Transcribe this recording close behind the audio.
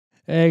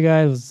Hey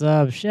guys, what's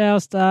up?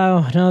 Shell Style,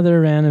 another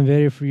random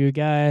video for you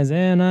guys,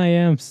 and I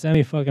am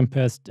semi fucking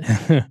pissed.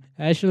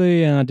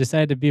 Actually,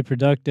 decided to be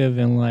productive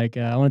and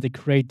I wanted to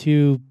create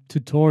two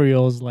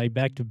tutorials like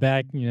back to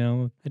back.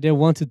 I did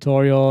one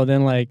tutorial,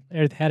 then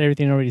had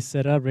everything already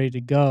set up, ready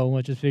to go.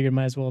 I just figured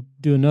might as well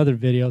do another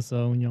video,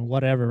 so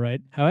whatever,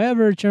 right?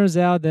 However, it turns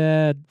out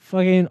that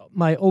fucking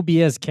my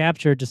OBS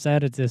capture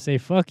decided to say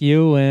fuck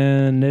you,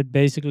 and it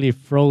basically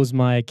froze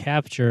my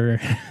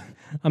capture.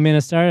 I mean,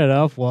 it started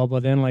off well,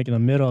 but then in the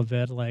middle of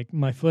it,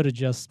 my footage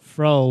just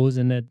froze,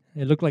 and it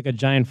looked like a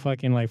giant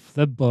fucking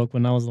flip book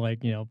when I was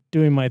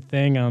doing my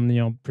thing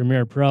on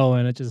Premiere Pro,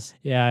 and it just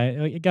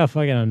it got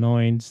fucking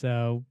annoying.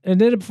 So it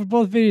did it for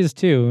both videos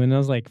too, and I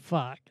was like,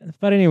 fuck.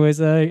 But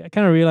anyways, I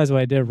kind of realized what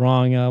I did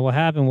wrong. What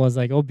happened was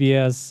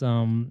OBS,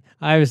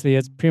 obviously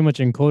it's pretty much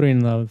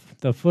encoding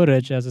the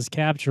footage as it's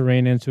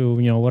capturing into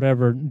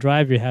whatever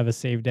drive you have it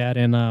saved at,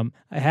 and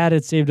I had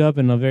it saved up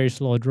in a very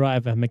slow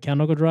drive, a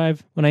mechanical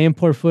drive. When I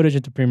import footage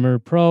into Premiere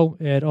Pro,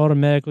 it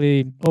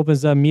automatically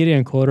opens up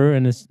Media Encoder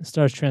and it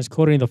starts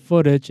transcoding the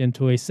footage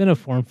into a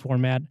Cineform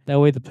format. That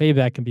way the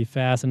playback can be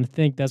fast, and I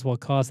think that's what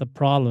caused the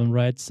problem,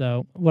 right?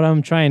 So what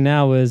I'm trying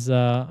now is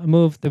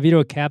move the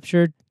video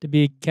captured to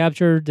be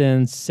captured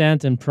and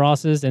sent and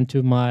processed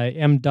into my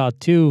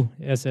M.2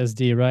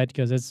 SSD, right?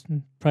 Because it's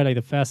probably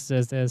the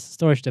fastest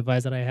storage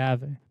device that I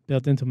have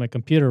built into my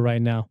computer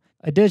right now.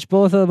 I ditched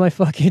both of my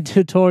fucking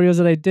tutorials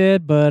that I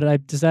did, but I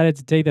decided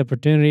to take the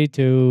opportunity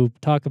to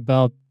talk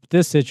about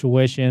this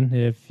situation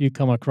if you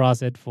come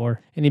across it, for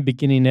any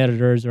beginning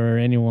editors or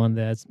anyone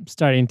that's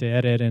starting to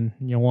edit and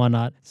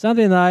whatnot.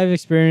 Something that I've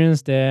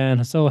experienced,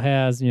 and so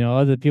has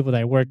other people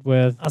that I worked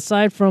with.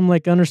 Aside from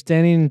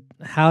understanding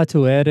how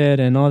to edit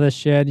and all this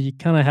shit, you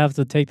kind of have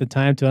to take the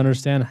time to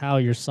understand how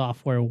your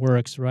software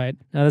works, right?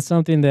 Now that's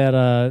something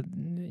that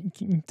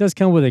does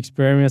come with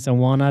experience and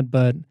whatnot,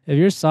 but if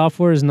your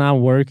software is not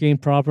working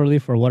properly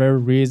for whatever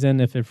reason,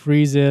 if it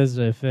freezes,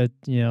 if it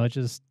it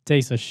just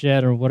takes a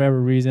shit or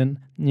whatever reason,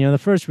 the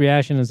first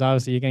reaction is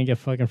obviously you're gonna get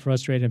fucking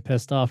frustrated and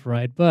pissed off,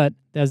 right? But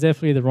that's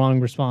definitely the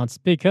wrong response,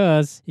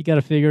 because you got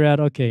to figure out,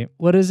 okay,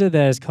 what is it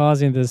that is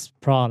causing this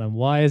problem?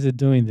 Why is it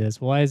doing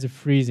this? Why is it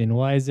freezing?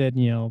 Why is it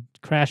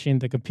crashing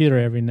the computer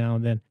every now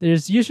and then?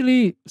 There's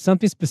usually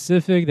something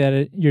specific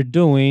that you're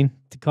doing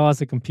to cause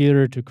the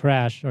computer to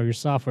crash or your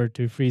software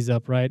to freeze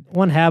up, right?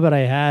 One habit I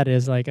had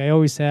is I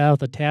always have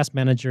the task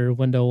manager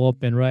window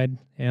open, right?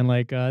 And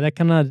that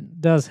kind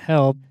of does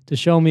help to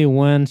show me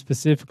when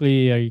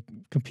specifically a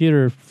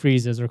computer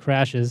freezes or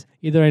crashes.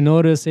 Either I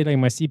notice, say,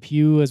 my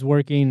CPU is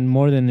working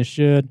more than it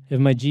should, if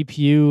my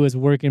GPU is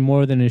working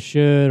more than it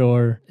should,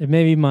 or if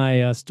maybe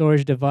my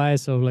storage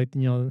device or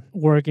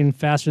working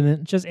faster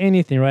than just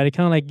anything, right? It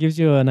kind of gives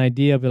you an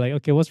idea of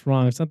okay, what's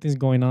wrong? Something's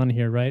going on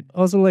here, right?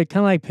 Also,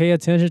 kind of pay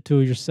attention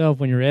to yourself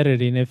when you're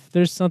editing. If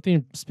there's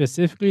something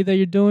specifically that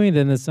you're doing,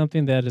 then it's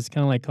something that is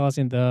kind of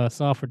causing the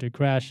software to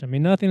crash. I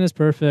mean, nothing is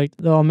perfect,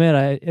 though. I'll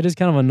admit, it is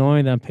kind of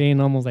annoying that I'm paying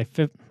almost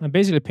I'm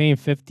basically paying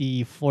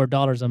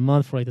 $54 a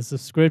month for the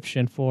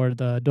subscription for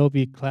the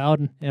Adobe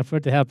Cloud, and for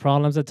it to have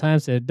problems at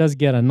times, it does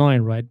get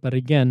annoying, right? But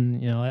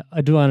again,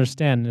 I do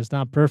understand it's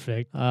not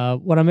perfect.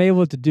 What I'm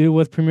able to do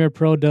with Premiere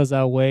Pro does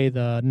outweigh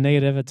the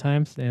negative at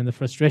times and the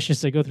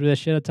frustrations that go through that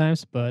shit at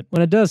times. But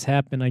when it does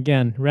happen,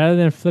 again, rather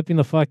than flipping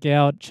the fuck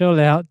out, chill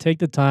out, take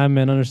the time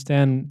and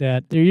understand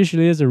that there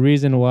usually is a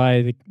reason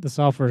why the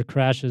software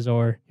crashes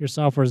or your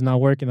software is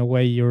not working the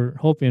way you're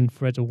hoping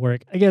for it to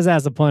work. I guess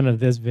that's the point of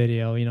this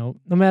video. No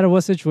matter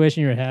what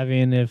situation you're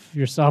having, if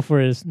your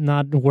software is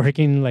not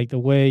working the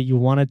way you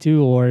want it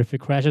to, or if it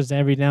crashes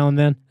every now and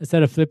then,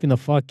 instead of flipping the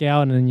fuck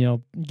out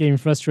and getting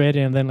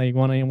frustrated and then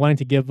wanting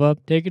to give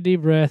up, take a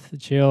deep breath,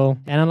 chill,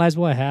 analyze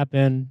what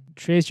happened,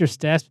 trace your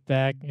steps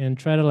back, and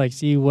try to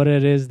see what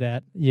it is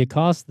that you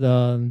caused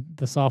the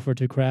software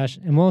to crash.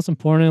 And most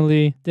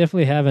importantly,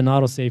 definitely have an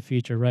autosave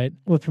feature, right?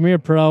 With Premiere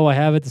Pro, I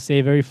have it to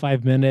save every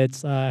 5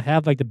 minutes. I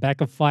have the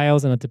backup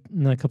files in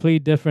a completely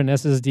different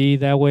SSD.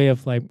 That way,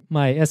 if my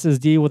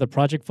SSD with a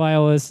project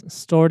file is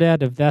stored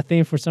at, if that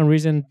thing for some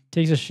reason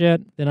takes a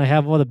shit, then I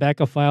have all the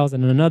backup files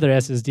in another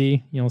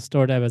SSD,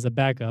 stored up as a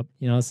backup.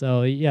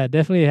 So yeah,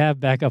 definitely have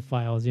backup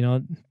files.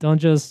 Don't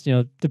just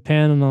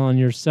depend on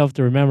yourself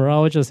to remember,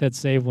 oh, just hit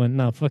save when,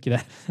 no, fuck you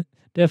that.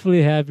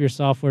 Definitely have your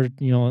software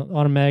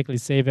automatically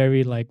save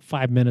every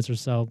 5 minutes or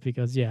so,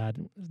 because yeah,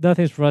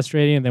 nothing's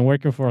frustrating than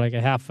working for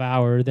a half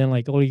hour, then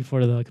only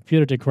for the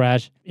computer to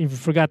crash if you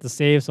forgot to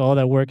save, so all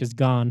that work is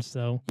gone.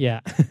 So yeah,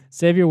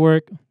 save your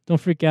work. Don't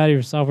freak out if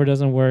your software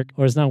doesn't work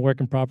or it's not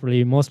working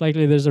properly. Most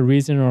likely there's a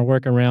reason or a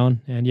workaround,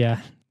 and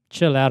yeah,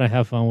 chill out and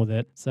have fun with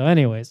it. So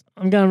anyways,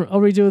 I'll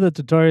redo the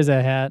tutorials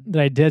that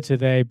I did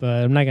today,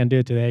 but I'm not gonna do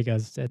it today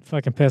because it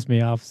fucking pissed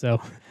me off.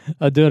 So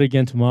I'll do it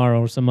again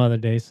tomorrow or some other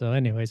day. So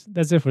anyways,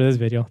 that's it for this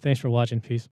video. Thanks for watching. Peace.